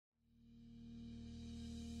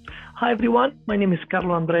Hi everyone, my name is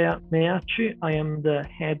Carlo Andrea Meacci. I am the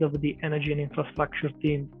head of the energy and infrastructure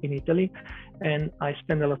team in Italy, and I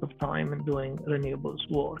spend a lot of time doing renewables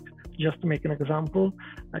work. Just to make an example,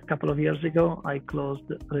 a couple of years ago, I closed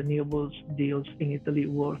renewables deals in Italy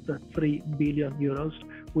worth 3 billion euros,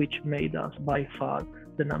 which made us by far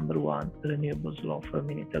the number one renewables law firm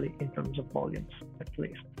in Italy in terms of volumes, at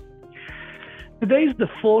least. Today is the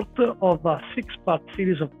fourth of a six-part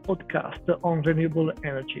series of podcasts on renewable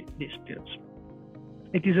energy disputes.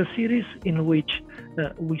 It is a series in which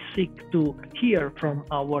we seek to hear from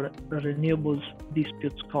our renewables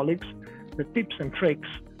disputes colleagues the tips and tricks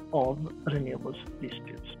of renewables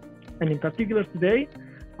disputes. And in particular today,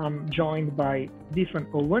 I'm joined by Declan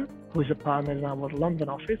Owen, who is a partner in our London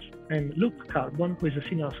office, and Luke Carbon, who is a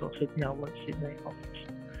senior associate in our Sydney office.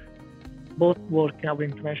 Both work in our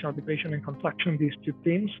international arbitration and construction dispute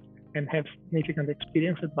teams and have significant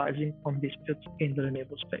experience advising on disputes in the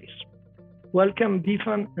renewable space. Welcome,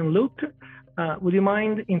 Declan and Luke. Would you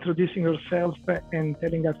mind introducing yourself and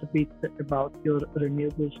telling us a bit about your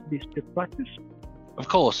renewables dispute practice? Of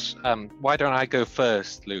course. Why don't I go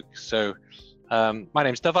first, Luke? So my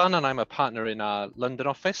name's Dyfan and I'm a partner in our London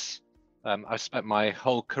office. I've spent my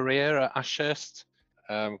whole career at Ashurst.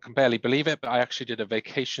 Can barely believe it, but I actually did a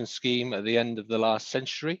vacation scheme at the end of the last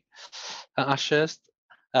century at Ashurst.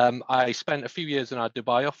 I spent a few years in our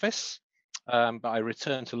Dubai office, but I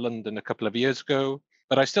returned to London a couple of years ago.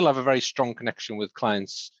 But I still have a very strong connection with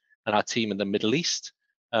clients and our team in the Middle East,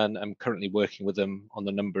 and I'm currently working with them on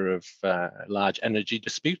a number of large energy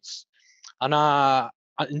disputes. And our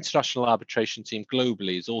international arbitration team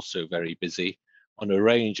globally is also very busy on a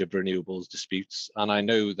range of renewables disputes, and I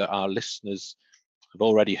know that our listeners I've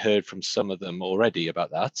already heard from some of them already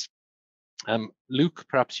about that. Luke,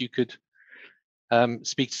 perhaps you could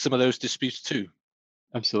speak to some of those disputes too.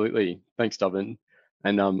 Absolutely. Thanks, Dyfan.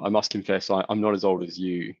 And I must confess, I'm not as old as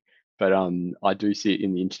you, but I do sit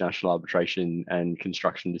in the international arbitration and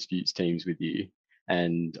construction disputes teams with you.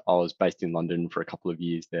 And I was based in London for a couple of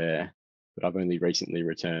years there, but I've only recently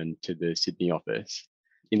returned to the Sydney office.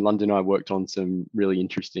 In London, I worked on some really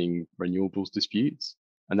interesting renewables disputes,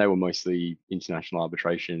 and they were mostly international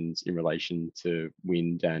arbitrations in relation to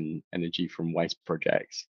wind and energy from waste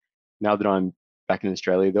projects. Now that I'm back in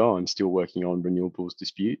Australia, though, I'm still working on renewables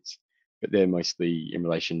disputes, but they're mostly in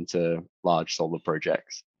relation to large solar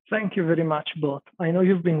projects. Thank you very much, both. I know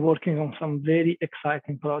you've been working on some very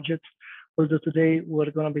exciting projects, although today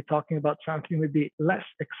we're going to be talking about something maybe less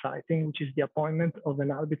exciting, which is the appointment of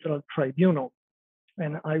an arbitral tribunal.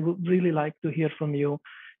 And I would really like to hear from you,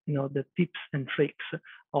 the tips and tricks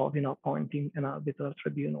of, appointing an arbitral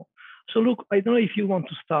tribunal. So, Luke, I don't know if you want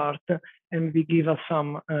to start and maybe give us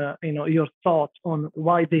some, your thoughts on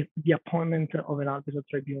why the appointment of an arbitral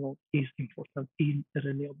tribunal is important in the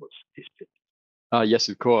renewables dispute. Yes,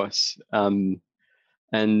 of course. And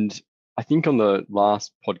I think on the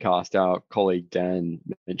last podcast, our colleague Dan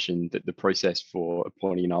mentioned that the process for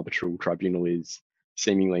appointing an arbitral tribunal is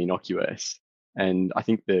seemingly innocuous. And I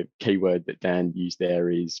think the key word that Dan used there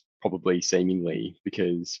is probably seemingly,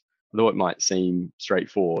 because although it might seem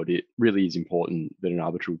straightforward, it really is important that an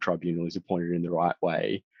arbitral tribunal is appointed in the right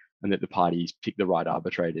way and that the parties pick the right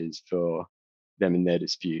arbitrators for them in their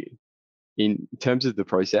dispute. In terms of the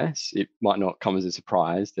process, it might not come as a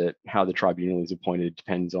surprise that how the tribunal is appointed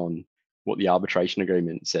depends on what the arbitration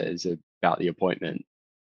agreement says about the appointment.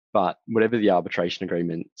 But whatever the arbitration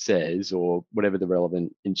agreement says, or whatever the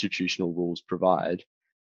relevant institutional rules provide,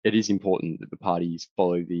 it is important that the parties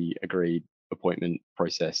follow the agreed appointment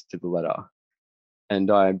process to the letter.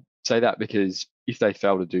 And I say that because if they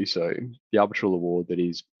fail to do so, the arbitral award that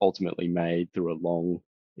is ultimately made through a long,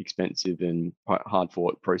 expensive and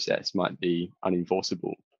hard-fought process might be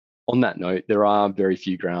unenforceable. On that note, there are very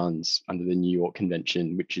few grounds under the New York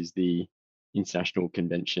Convention, which is the International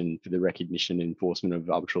Convention for the Recognition and Enforcement of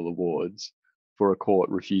Arbitral Awards, for a court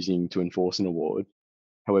refusing to enforce an award.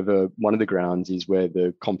 However, one of the grounds is where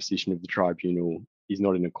the composition of the tribunal is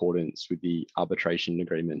not in accordance with the arbitration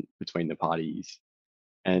agreement between the parties.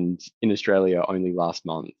 And in Australia, only last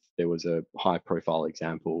month, there was a high-profile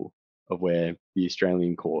example of where the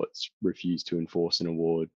Australian courts refused to enforce an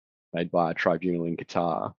award made by a tribunal in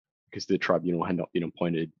Qatar because the tribunal had not been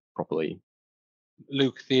appointed properly.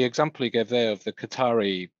 Luke, the example you gave there of the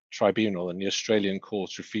Qatari tribunal and the Australian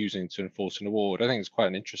courts refusing to enforce an award, I think it's quite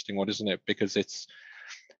an interesting one, isn't it? Because it's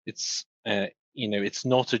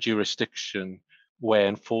not a jurisdiction where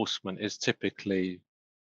enforcement is typically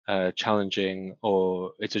challenging,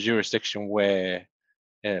 or it's a jurisdiction where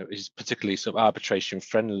is particularly sort of arbitration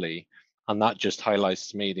friendly, and that just highlights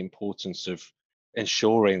to me the importance of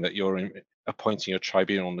ensuring that you're appointing a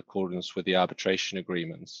tribunal in accordance with the arbitration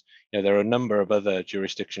agreements. There are a number of other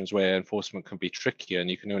jurisdictions where enforcement can be trickier, and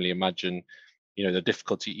you can only imagine the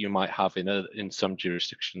difficulty you might have in some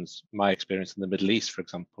jurisdictions. My experience in the Middle East, for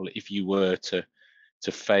example, if you were to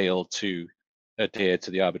fail to adhere to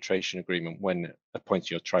the arbitration agreement when appointing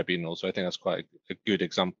your tribunal. So I think that's quite a good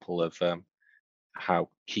example of how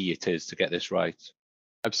key it is to get this right.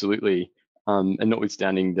 Absolutely. And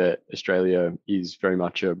notwithstanding that Australia is very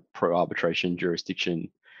much a pro-arbitration jurisdiction,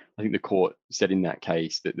 I think the court said in that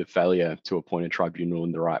case that the failure to appoint a tribunal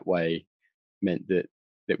in the right way meant that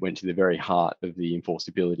went to the very heart of the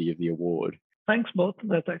enforceability of the award. Thanks, both.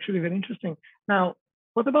 That's actually very interesting. Now,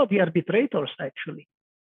 what about the arbitrators, actually?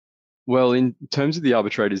 Well, in terms of the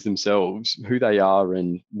arbitrators themselves, who they are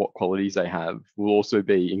and what qualities they have will also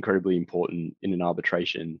be incredibly important in an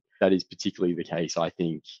arbitration. That is particularly the case, I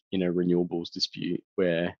think, in a renewables dispute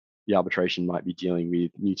where the arbitration might be dealing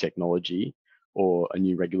with new technology or a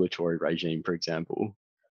new regulatory regime, for example.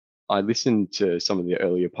 I listened to some of the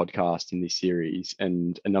earlier podcasts in this series,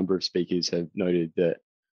 and a number of speakers have noted that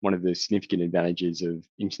one of the significant advantages of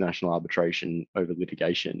international arbitration over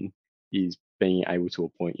litigation is being able to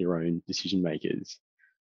appoint your own decision makers.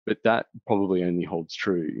 But that probably only holds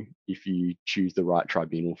true if you choose the right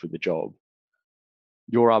tribunal for the job.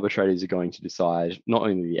 Your arbitrators are going to decide not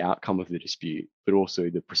only the outcome of the dispute, but also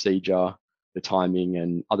the procedure, the timing,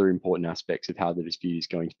 and other important aspects of how the dispute is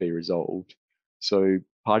going to be resolved. So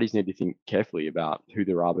parties need to think carefully about who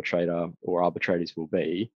their arbitrator or arbitrators will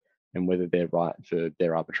be and whether they're right for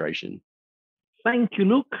their arbitration. Thank you,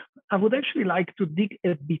 Luke. I would actually like to dig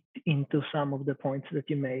a bit into some of the points that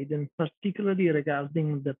you made, and particularly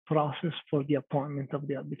regarding the process for the appointment of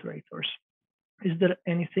the arbitrators. Is there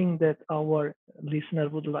anything that our listener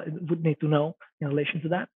would need to know in relation to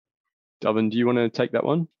that? Dhavan, do you want to take that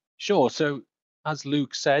one? Sure. So as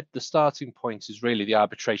Luke said, the starting point is really the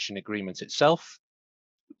arbitration agreement itself,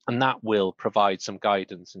 and that will provide some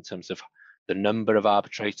guidance in terms of the number of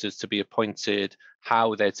arbitrators to be appointed,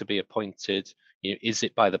 how they're to be appointed. Is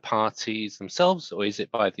it by the parties themselves or is it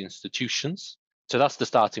by the institutions? So that's the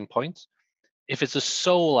starting point. If it's a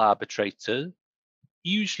sole arbitrator,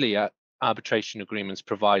 usually arbitration agreements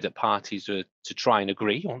provide that parties are to try and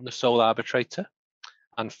agree on the sole arbitrator.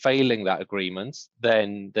 And failing that agreement,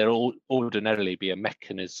 then there will ordinarily be a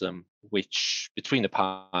mechanism which between the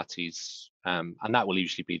parties, and that will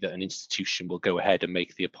usually be that an institution will go ahead and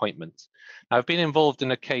make the appointment. Now, I've been involved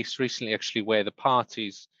in a case recently actually where a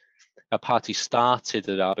party started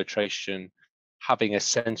an arbitration having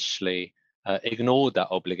essentially ignored that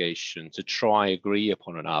obligation to try agree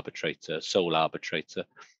upon an arbitrator, sole arbitrator.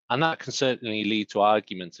 And that can certainly lead to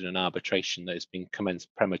arguments in an arbitration that has been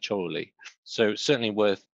commenced prematurely. So certainly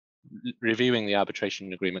worth reviewing the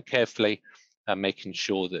arbitration agreement carefully and making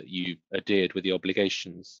sure that you've adhered with the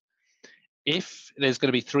obligations. If there's going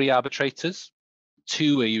to be 3 arbitrators,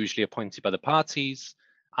 2 are usually appointed by the parties,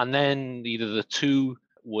 and then either the 2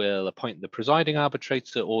 will appoint the presiding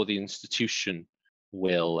arbitrator or the institution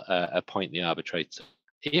will appoint the arbitrator.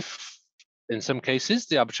 If in some cases,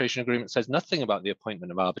 the arbitration agreement says nothing about the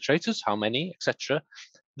appointment of arbitrators, how many, etc.,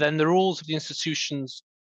 then the rules of the institutions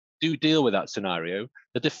do deal with that scenario.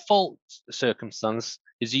 The default circumstance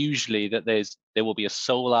is usually that there will be a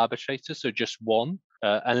sole arbitrator, so just one,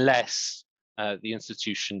 unless the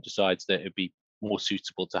institution decides that it would be more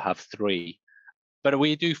suitable to have 3. But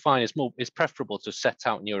we do find it's preferable to set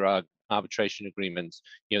out in your arbitration agreements,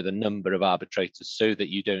 the number of arbitrators so that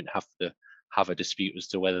you don't have to have a dispute as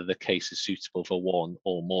to whether the case is suitable for one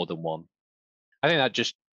or more than one. I think that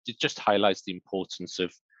just highlights the importance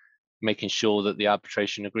of making sure that the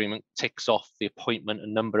arbitration agreement ticks off the appointment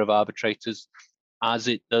and number of arbitrators as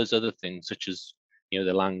it does other things such as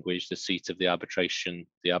the language, the seat of the arbitration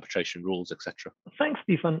rules, etc. Thanks,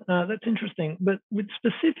 Stephen. That's interesting. But with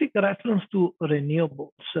specific reference to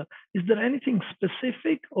renewables, is there anything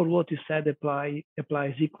specific, or what you said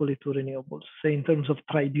applies equally to renewables, say in terms of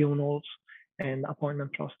tribunals and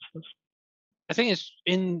appointment processes? I think it's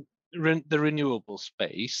in the renewable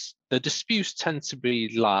space, the disputes tend to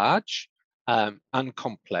be large and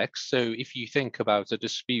complex. So if you think about a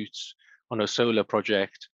dispute on a solar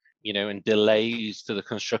project, and delays to the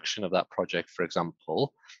construction of that project, for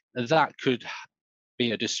example, that could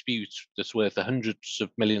be a dispute that's worth hundreds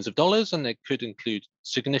of millions of dollars, and it could include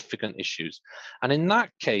significant issues. And in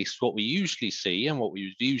that case, what we usually see and what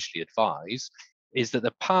we usually advise is that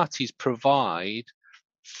the parties provide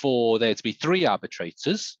for there to be 3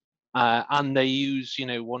 arbitrators, and they use,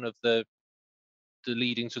 one of the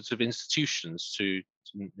leading sorts of institutions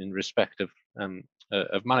in respect of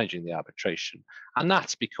managing the arbitration. And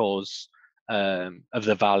that's because of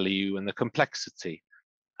the value and the complexity.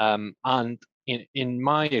 And in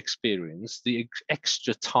my experience, the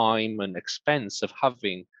extra time and expense of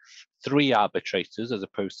having 3 arbitrators as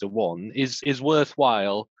opposed to 1 is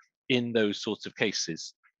worthwhile in those sorts of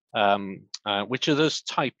cases, which are those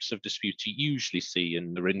types of disputes you usually see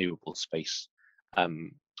in the renewable space,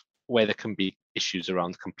 where there can be issues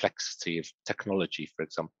around complexity of technology, for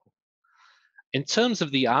example. In terms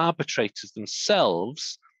of the arbitrators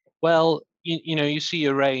themselves, well, you see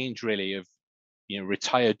a range really of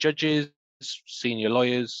retired judges, senior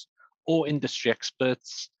lawyers, or industry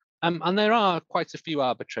experts. And there are quite a few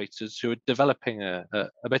arbitrators who are developing a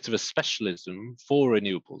bit of a specialism for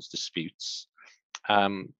renewables disputes,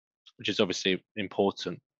 which is obviously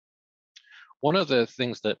important. One of the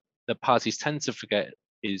things that parties tend to forget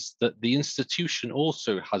is that the institution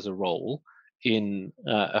also has a role in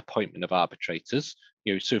appointment of arbitrators.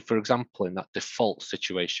 So for example, in that default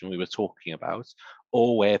situation we were talking about,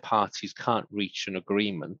 or where parties can't reach an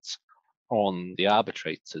agreement on the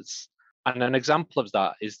arbitrators. And an example of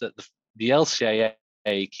that is that the LCAA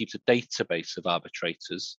keeps a database of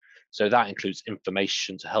arbitrators. So that includes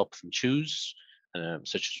information to help them choose,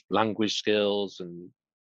 such as language skills and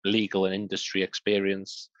legal and industry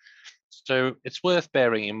experience. So it's worth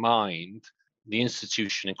bearing in mind the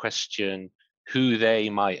institution in question, who they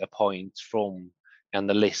might appoint from, and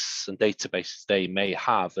the lists and databases they may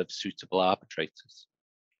have of suitable arbitrators.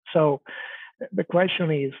 So the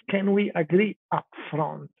question is, can we agree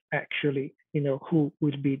upfront actually, who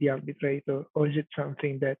will be the arbitrator, or is it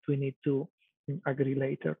something that we need to agree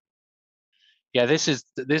later? Yeah, this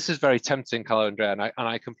is very tempting, Carlo Andrea, and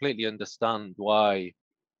I completely understand why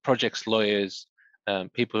projects lawyers,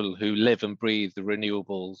 people who live and breathe the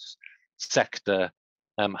renewables sector,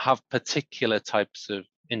 have particular types of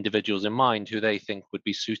individuals in mind who they think would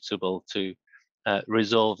be suitable to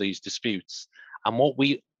resolve these disputes. And what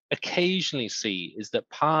we occasionally see is that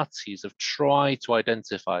parties have tried to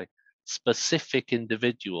identify specific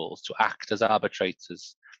individuals to act as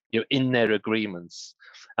arbitrators, in their agreements.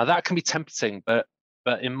 Now that can be tempting, but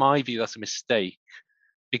in my view, that's a mistake,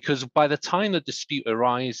 because by the time the dispute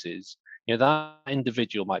arises, that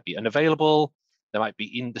individual might be unavailable, they might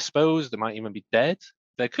be indisposed, they might even be dead.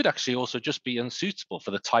 They could actually also just be unsuitable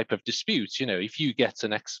for the type of dispute. If you get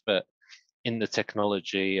an expert in the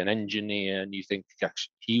technology, an engineer, and you think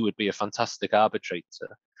actually he would be a fantastic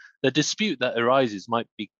arbitrator, the dispute that arises might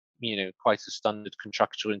be quite a standard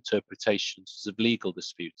contractual interpretations of legal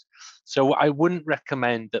dispute. So I wouldn't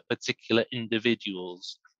recommend that particular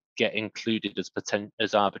individuals get included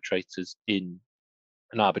as arbitrators in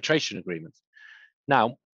an arbitration agreement.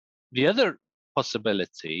 Now, the other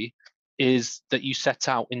possibility is that you set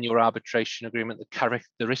out in your arbitration agreement the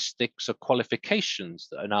characteristics or qualifications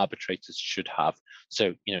that an arbitrator should have.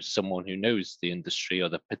 So, someone who knows the industry or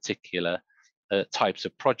the particular types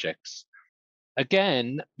of projects.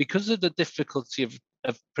 Again, because of the difficulty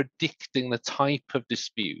of predicting the type of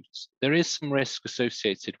disputes, there is some risk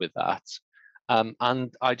associated with that.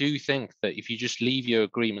 And I do think that if you just leave your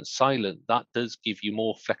agreement silent, that does give you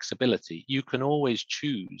more flexibility. You can always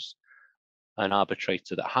choose an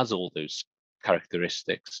arbitrator that has all those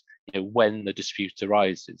characteristics, when the dispute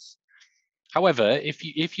arises. However,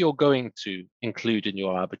 if you're going to include in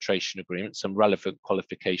your arbitration agreement some relevant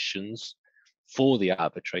qualifications for the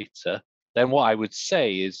arbitrator, then what I would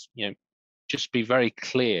say is, just be very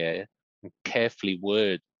clear and carefully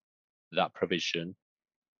word that provision.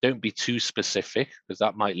 Don't be too specific, because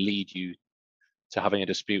that might lead you to having a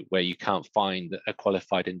dispute where you can't find a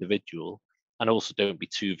qualified individual. And also don't be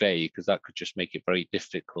too vague, because that could just make it very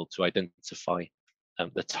difficult to identify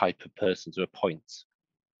the type of person to appoint.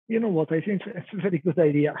 You know what, I think it's a very good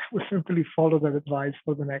idea. We'll simply follow that advice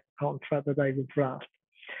for the next contract that I will draft.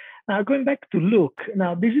 Now, going back to Luke,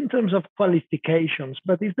 now this in terms of qualifications,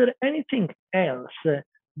 but is there anything else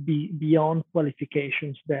beyond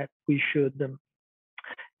qualifications that we should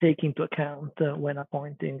take into account when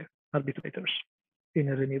appointing arbitrators in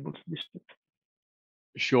a renewables dispute?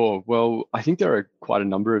 Sure. Well, I think there are quite a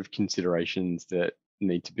number of considerations that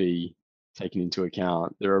need to be taken into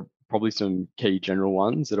account. There are probably some key general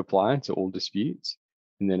ones that apply to all disputes,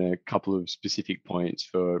 and then a couple of specific points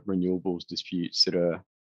for renewables disputes that are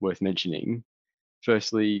worth mentioning.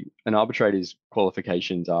 Firstly, an arbitrator's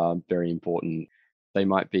qualifications are very important. They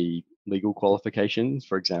might be legal qualifications,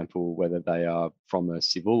 for example, whether they are from a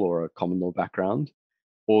civil or a common law background,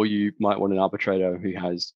 or you might want an arbitrator who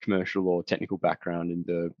has commercial or technical background in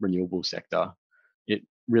the renewable sector. It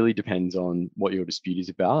really depends on what your dispute is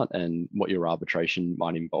about and what your arbitration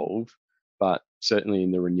might involve. But certainly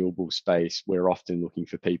in the renewable space, we're often looking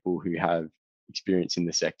for people who have experience in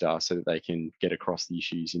the sector so that they can get across the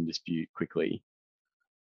issues in dispute quickly.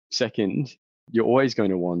 Second, you're always going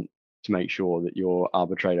to want to make sure that your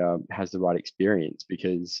arbitrator has the right experience,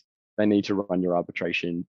 because they need to run your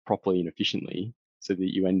arbitration properly and efficiently so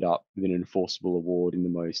that you end up with an enforceable award in the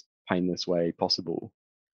most painless way possible.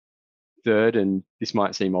 Third, and this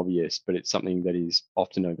might seem obvious, but it's something that is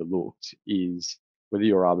often overlooked, is whether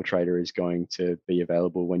your arbitrator is going to be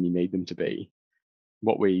available when you need them to be.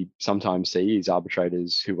 What we sometimes see is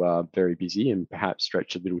arbitrators who are very busy and perhaps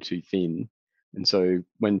stretched a little too thin. And so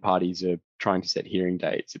when parties are trying to set hearing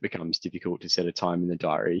dates, it becomes difficult to set a time in the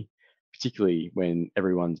diary, particularly when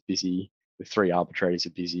everyone's busy. The three arbitrators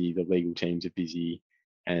are busy, the legal teams are busy,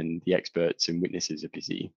 and the experts and witnesses are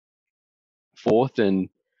busy. Fourth, and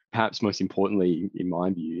perhaps most importantly, in my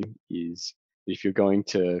view, is that if you're going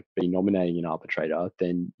to be nominating an arbitrator,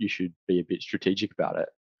 then you should be a bit strategic about it.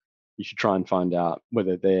 You should try and find out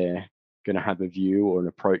whether they're going to have a view or an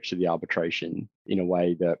approach to the arbitration in a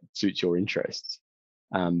way that suits your interests.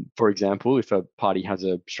 For example, if a party has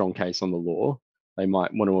a strong case on the law, they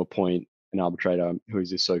might want to appoint an arbitrator who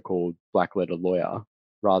is a so-called black letter lawyer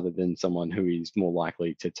rather than someone who is more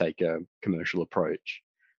likely to take a commercial approach.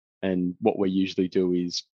 And what we usually do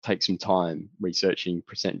is take some time researching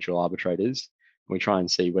potential arbitrators. And we try and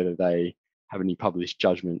see whether they have any published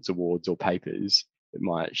judgments, awards, or papers that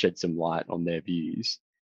might shed some light on their views.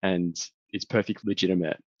 And it's perfectly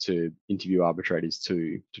legitimate to interview arbitrators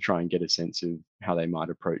too, to try and get a sense of how they might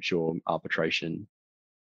approach your arbitration.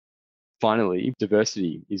 Finally,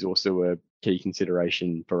 diversity is also a key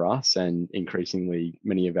consideration for us and increasingly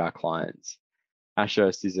many of our clients.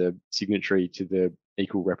 Ashurst is a signatory to the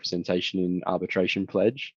Equal Representation in Arbitration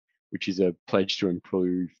Pledge, which is a pledge to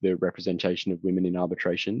improve the representation of women in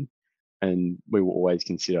arbitration. And we will always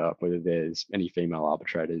consider whether there's any female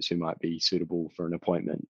arbitrators who might be suitable for an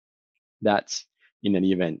appointment. That's, in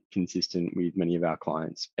any event, consistent with many of our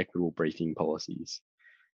clients' equitable briefing policies.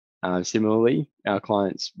 Similarly, our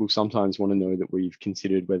clients will sometimes want to know that we've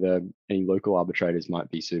considered whether any local arbitrators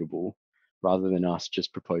might be suitable, rather than us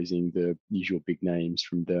just proposing the usual big names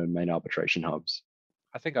from the main arbitration hubs.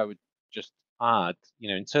 I think I would just add,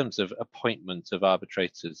 in terms of appointment of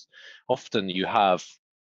arbitrators, often you have,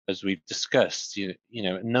 as we've discussed, a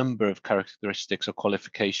number of characteristics or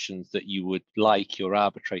qualifications that you would like your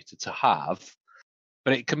arbitrator to have,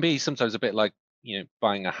 but it can be sometimes a bit like,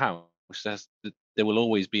 buying a house. There will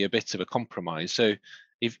always be a bit of a compromise. So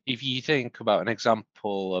if you think about an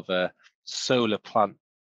example of a solar plant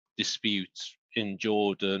dispute in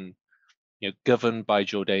Jordan, governed by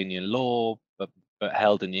Jordanian law, but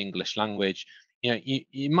held in the English language,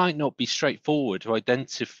 you might not be straightforward to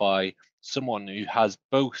identify someone who has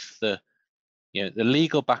both the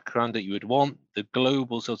legal background that you would want, the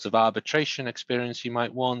global sorts of arbitration experience you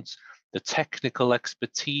might want, the technical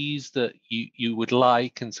expertise that you would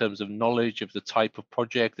like in terms of knowledge of the type of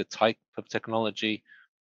project, the type of technology.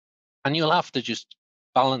 And you'll have to just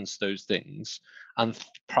balance those things and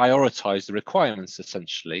prioritize the requirements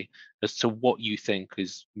essentially as to what you think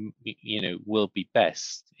is, will be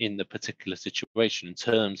best in the particular situation in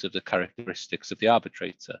terms of the characteristics of the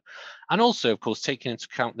arbitrator. And also, of course, taking into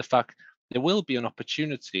account the fact there will be an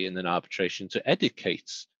opportunity in an arbitration to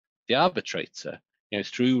educate the arbitrator,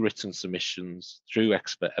 through written submissions, through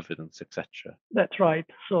expert evidence, etc. That's right.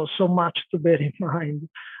 So much to bear in mind.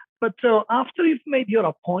 But so after you've made your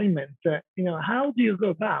appointment, how do you go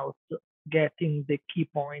about getting the key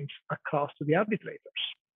points across to the arbitrators?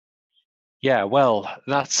 Yeah, well,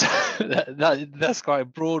 that's that's quite a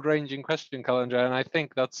broad-ranging question, Calandra, and I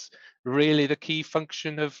think that's really the key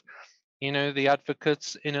function of, the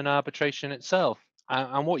advocates in an arbitration itself.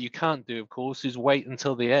 And what you can't do, of course, is wait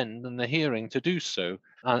until the end and the hearing to do so.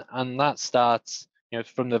 And that starts,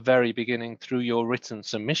 from the very beginning through your written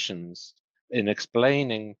submissions in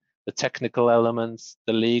explaining the technical elements,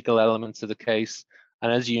 the legal elements of the case.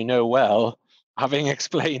 And as you know well, having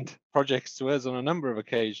explained projects to us on a number of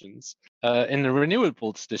occasions, in the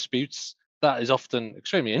renewables disputes, that is often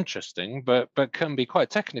extremely interesting, but can be quite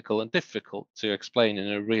technical and difficult to explain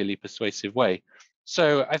in a really persuasive way.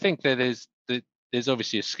 So I think that there's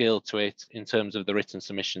obviously a skill to it in terms of the written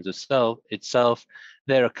submissions itself.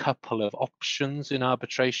 There are a couple of options in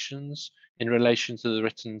arbitrations in relation to the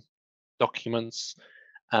written documents.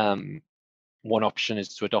 One option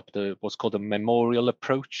is to adopt what's called a memorial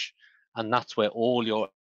approach, and that's where all your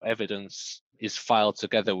evidence is filed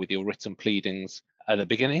together with your written pleadings at the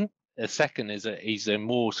beginning. The second is a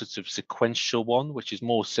more sort of sequential one, which is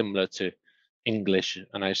more similar to English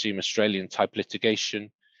and I assume Australian type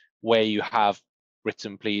litigation, where you have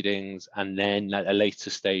written pleadings and then at a later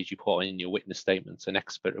stage you put in your witness statements and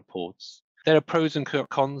expert reports. There are pros and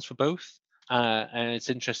cons for both. And it's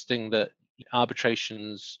interesting that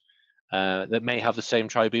arbitrations that may have the same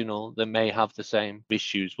tribunal, that may have the same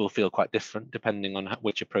issues, will feel quite different depending on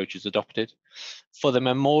which approach is adopted. For the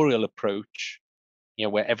memorial approach,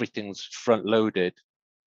 where everything's front loaded,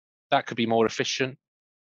 that could be more efficient.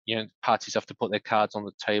 Parties have to put their cards on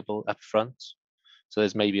the table up front. So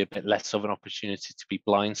there's maybe a bit less of an opportunity to be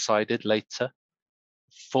blindsided later.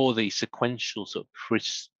 For the sequential sort of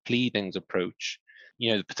pleadings approach,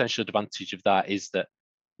 the potential advantage of that is that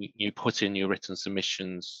you put in your written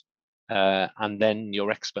submissions and then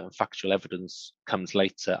your expert and factual evidence comes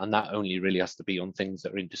later, and that only really has to be on things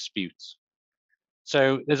that are in dispute.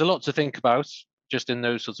 So there's a lot to think about just in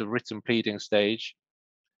those sorts of written pleading stage.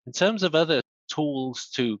 In terms of other tools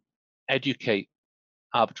to educate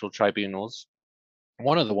arbitral tribunals,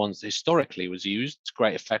 one of the ones that historically was used to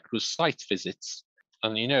great effect was site visits.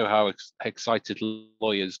 And you know how excited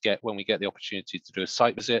lawyers get when we get the opportunity to do a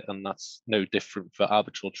site visit, and that's no different for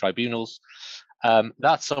arbitral tribunals.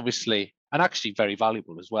 That's obviously, and actually very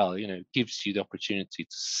valuable as well, gives you the opportunity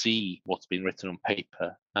to see what's been written on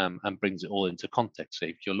paper and brings it all into context. So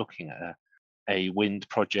if you're looking at a wind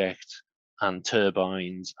project and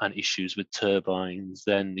turbines and issues with turbines,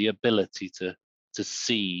 then the ability to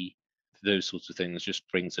see those sorts of things just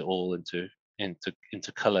brings it all into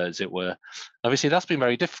colour, as it were. Obviously, that's been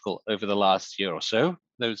very difficult over the last year or so.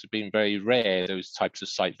 Those have been very rare, those types of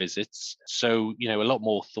site visits. So, a lot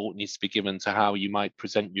more thought needs to be given to how you might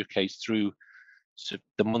present your case through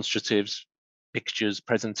demonstratives, pictures,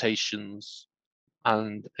 presentations.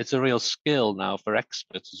 And it's a real skill now for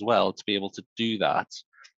experts as well to be able to do that,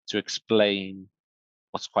 to explain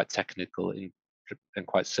what's quite technical in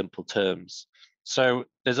quite simple terms. So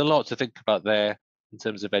there's a lot to think about there in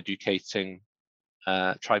terms of educating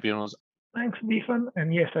tribunals. Thanks, Stephen.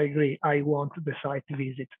 And yes, I agree. I want the site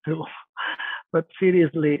visit too. But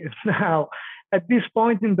seriously, now, at this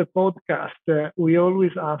point in the podcast, we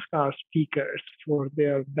always ask our speakers for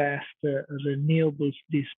their best renewables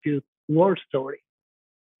dispute war story.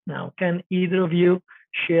 Now, can either of you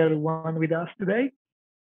share one with us today?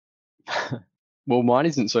 Well, mine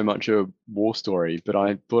isn't so much a war story, but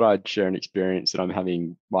I thought I'd share an experience that I'm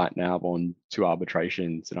having right now on 2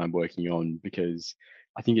 arbitrations that I'm working on, because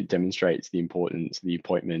I think it demonstrates the importance of the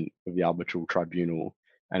appointment of the arbitral tribunal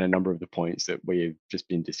and a number of the points that we have just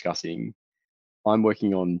been discussing. I'm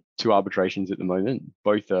working on 2 arbitrations at the moment.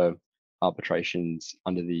 Both are arbitrations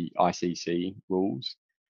under the ICC rules.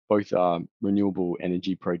 Both are renewable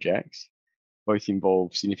energy projects. Both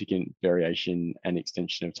involve significant variation and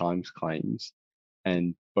extension of times claims,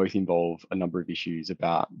 and both involve a number of issues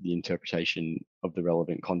about the interpretation of the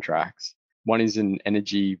relevant contracts. One is an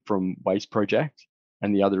energy from waste project,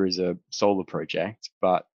 and the other is a solar project,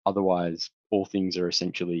 but otherwise all things are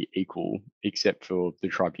essentially equal except for the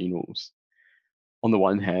tribunals. On the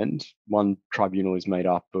one hand, one tribunal is made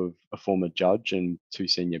up of a former judge and 2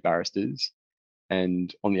 senior barristers,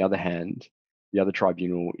 and on the other hand, the other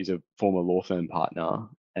tribunal is a former law firm partner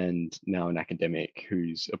and now an academic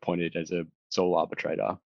who's appointed as a sole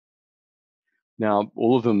arbitrator. Now,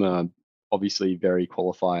 all of them are obviously very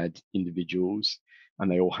qualified individuals, and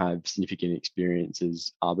they all have significant experience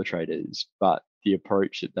as arbitrators, but the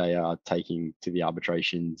approach that they are taking to the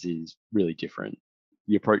arbitrations is really different.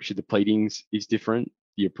 The approach to the pleadings is different,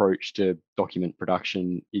 the approach to document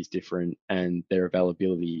production is different, and their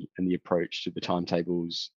availability and the approach to the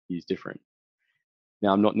timetables is different.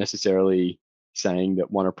 Now, I'm not necessarily saying that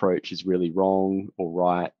one approach is really wrong or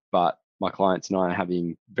right, but my clients and I are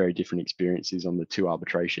having very different experiences on the 2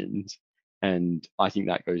 arbitrations. And I think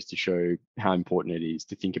that goes to show how important it is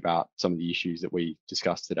to think about some of the issues that we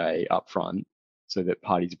discussed today up front, so that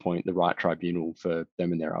parties appoint the right tribunal for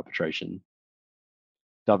them and their arbitration.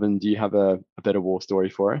 Dhavan, do you have a better war story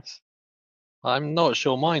for us? I'm not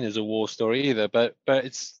sure mine is a war story either, but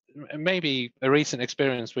it's maybe a recent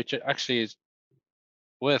experience which actually is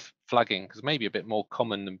worth flagging, because maybe a bit more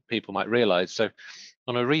common than people might realize. So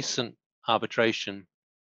on a recent arbitration,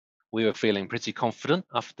 we were feeling pretty confident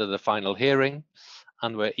after the final hearing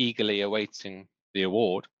and were eagerly awaiting the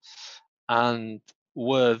award, and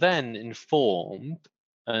were then informed,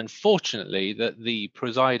 unfortunately, that the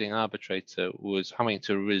presiding arbitrator was having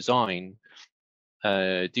to resign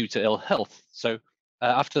due to ill health. So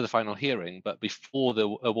after the final hearing, but before the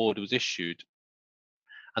award was issued.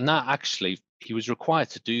 And that actually, he was required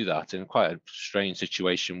to do that in quite a strange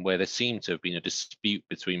situation where there seemed to have been a dispute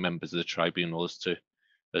between members of the tribunal as to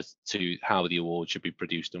how the award should be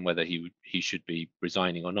produced and whether he should be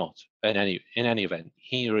resigning or not. In any event,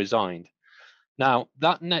 he resigned. Now,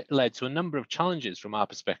 that led to a number of challenges from our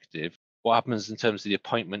perspective. What happens in terms of the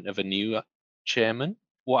appointment of a new chairman?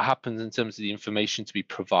 What happens in terms of the information to be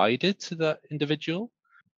provided to that individual?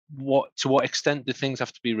 To what extent do things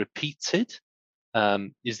have to be repeated?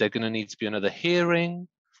 Is there going to need to be another hearing?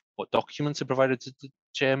 What documents are provided to the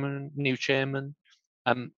new chairman?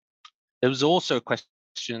 There was also a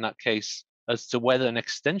question in that case as to whether an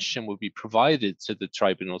extension would be provided to the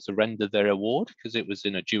tribunal to render their award, because it was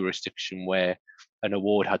in a jurisdiction where an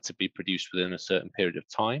award had to be produced within a certain period of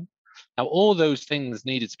time. Now, all those things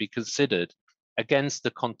needed to be considered against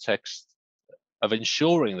the context of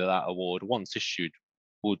ensuring that that award, once issued,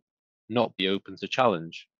 would not be open to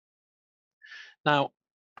challenge. Now,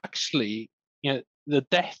 actually, the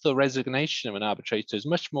death or resignation of an arbitrator is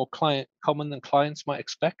much more common than clients might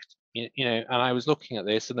expect. And I was looking at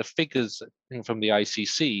this, and the figures from the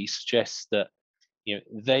ICC suggest that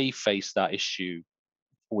they face that issue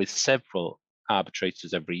with several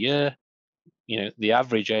arbitrators every year. The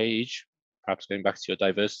average age, perhaps going back to your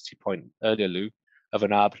diversity point earlier, Luke, of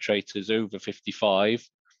an arbitrator is over 55.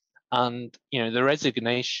 And the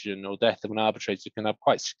resignation or death of an arbitrator can have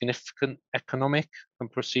quite significant economic and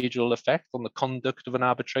procedural effect on the conduct of an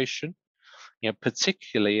arbitration.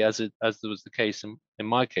 Particularly as there was the case in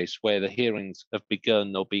my case, where the hearings have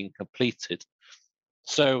begun or been completed.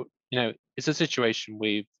 So it's a situation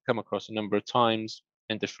we've come across a number of times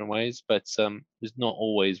in different ways, but there's not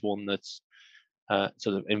always one that's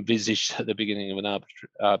sort of envisaged at the beginning of an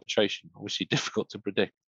arbitration. Obviously, difficult to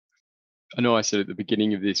predict. I know I said at the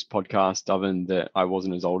beginning of this podcast, Dovan, that I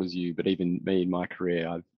wasn't as old as you, but even me in my career,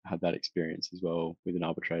 I've had that experience as well with an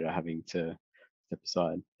arbitrator having to step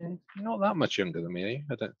aside. You're not that much younger than me,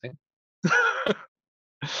 I don't think.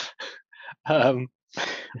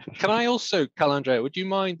 Can I also, Calandrea, would you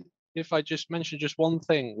mind if I just mention just one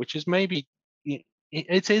thing, which is maybe,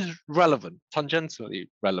 it is relevant, tangentially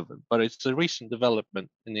relevant, but it's a recent development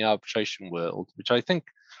in the arbitration world, which I think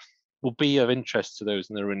will be of interest to those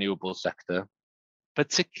in the renewable sector,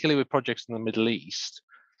 particularly with projects in the Middle East.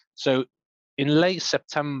 So in late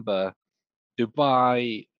September,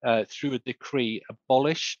 Dubai, through a decree,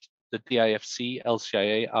 abolished the DIFC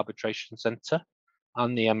LCIA Arbitration Centre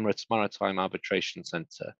and the Emirates Maritime Arbitration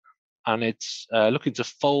Centre. And it's looking to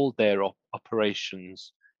fold their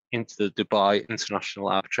operations into the Dubai International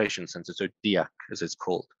Arbitration Centre, so DIAC as it's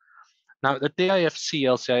called. Now, the DIFC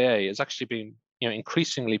LCIA has actually been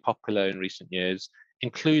increasingly popular in recent years,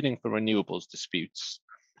 including for renewables disputes.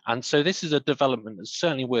 And so this is a development that's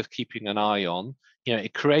certainly worth keeping an eye on.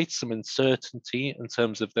 It creates some uncertainty in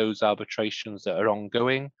terms of those arbitrations that are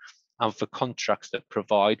ongoing and for contracts that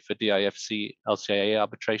provide for DIFC LCIA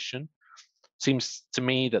arbitration. Seems to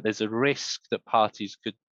me that there's a risk that parties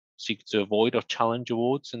could seek to avoid or challenge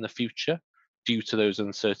awards in the future due to those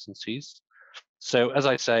uncertainties. So as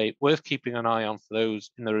I say, worth keeping an eye on for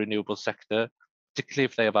those in the renewable sector, particularly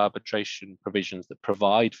if they have arbitration provisions that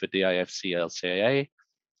provide for DIFC LCIA,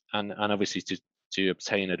 and obviously to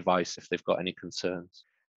obtain advice if they've got any concerns.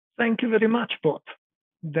 Thank you very much, both.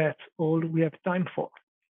 That's all we have time for.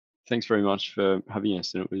 Thanks very much for having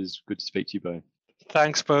us, and it was good to speak to you both.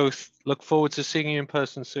 Thanks both. Look forward to seeing you in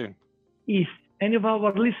person soon. If any of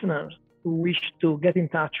our listeners wish to get in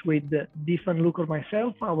touch with Defan, Luke, or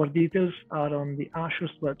myself, our details are on the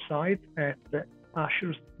Ashurst website at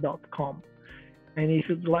ashurst.com. And if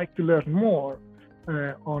you'd like to learn more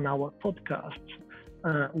on our podcasts,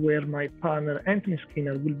 where my partner Anthony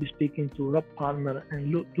Skinner will be speaking to Rob Palmer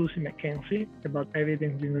and Lucy McKenzie about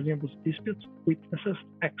evidence in renewables disputes, witnesses,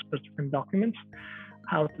 experts, and documents,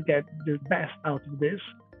 how to get the best out of this,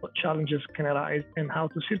 what challenges can arise, and how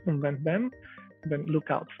to circumvent them, then look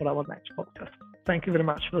out for our next podcast. Thank you very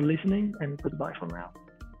much for listening, and goodbye for now.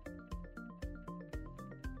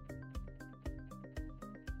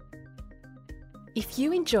 If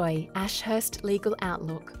you enjoy Ashurst Legal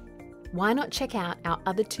Outlook, why not check out our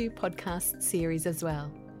other 2 podcast series as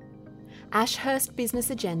well? Ashurst Business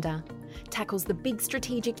Agenda tackles the big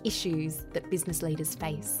strategic issues that business leaders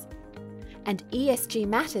face. And ESG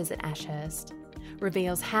Matters at Ashurst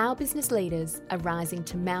reveals how business leaders are rising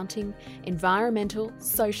to mounting environmental,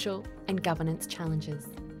 social, and governance challenges.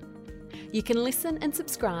 You can listen and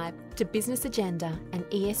subscribe to Business Agenda and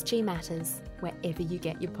ESG Matters wherever you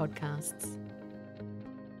get your podcasts.